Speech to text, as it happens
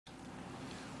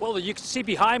Well, you can see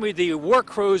behind me the work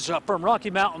crews from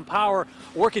Rocky Mountain Power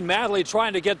working madly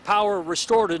trying to get power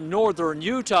restored in northern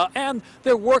Utah, and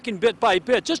they're working bit by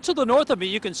bit. Just to the north of me,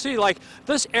 you can see like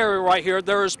this area right here,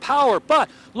 there is power.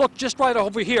 But look, just right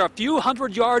over here, a few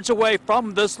hundred yards away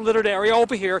from this littered area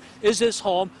over here is this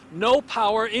home. No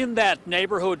power in that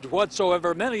neighborhood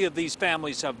whatsoever. Many of these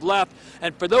families have left,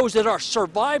 and for those that are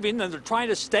surviving and they're trying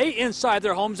to stay inside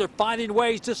their homes, they're finding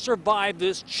ways to survive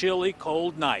this chilly,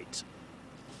 cold night.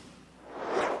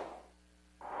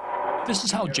 This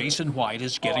is how Jason White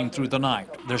is getting through the night.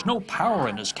 There's no power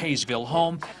in his Kaysville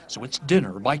home, so it's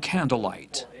dinner by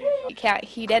candlelight. You can't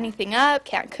heat anything up,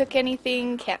 can't cook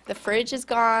anything, the fridge is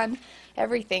gone,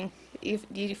 everything. You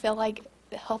feel like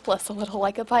helpless a little,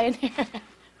 like a pioneer.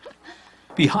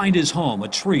 Behind his home, a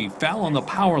tree fell on the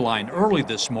power line early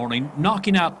this morning,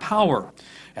 knocking out power.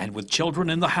 And with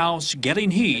children in the house, getting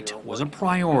heat was a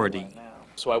priority.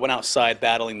 So I went outside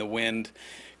battling the wind,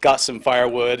 got some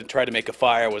firewood, tried to make a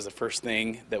fire was the first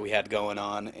thing that we had going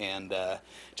on, and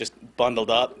just bundled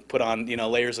up, put on,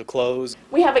 layers of clothes.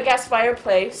 We have a gas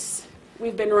fireplace.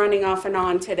 We've been running off and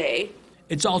on today.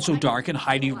 It's also dark in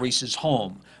Heidi Reese's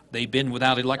home. They've been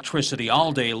without electricity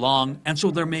all day long, and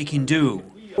so they're making do.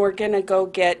 We're going to go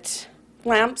get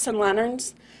lamps and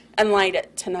lanterns and light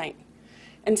it tonight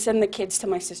and send the kids to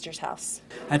my sister's house.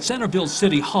 At Centerville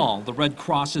City Hall, the Red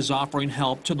Cross is offering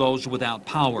help to those without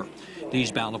power.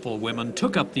 These bountiful women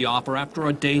took up the offer after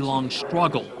a day-long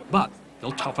struggle, but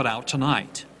they'll tough it out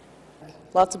tonight.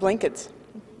 Lots of blankets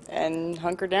and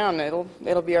hunker down.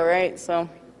 It'll be all right. So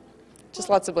just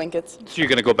lots of blankets. So you're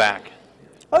going to go back?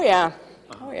 Oh yeah.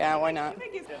 Oh yeah, why not?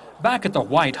 Back at the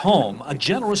White home, a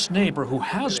generous neighbor who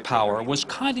has power was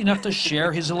kind enough to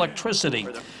share his electricity.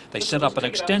 They set up an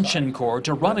extension cord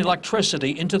to run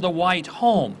electricity into the White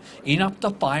home, enough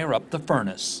to fire up the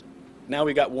furnace. Now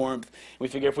we got warmth. We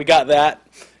figure if we got that,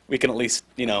 we can at least,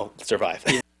 survive.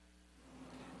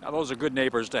 Now, those are good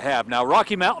neighbors to have. Now,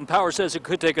 Rocky Mountain Power says it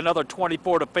could take another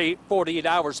 24 to 48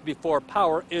 hours before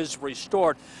power is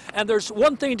restored. And there's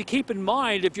one thing to keep in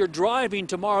mind if you're driving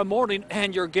tomorrow morning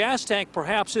and your gas tank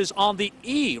perhaps is on the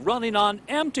E, running on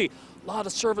empty. A lot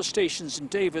of service stations in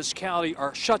Davis County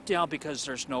are shut down because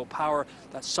there's no power.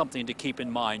 That's something to keep in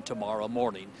mind tomorrow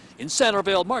morning. In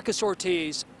Centerville, Marcus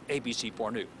Ortiz,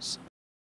 ABC4 News.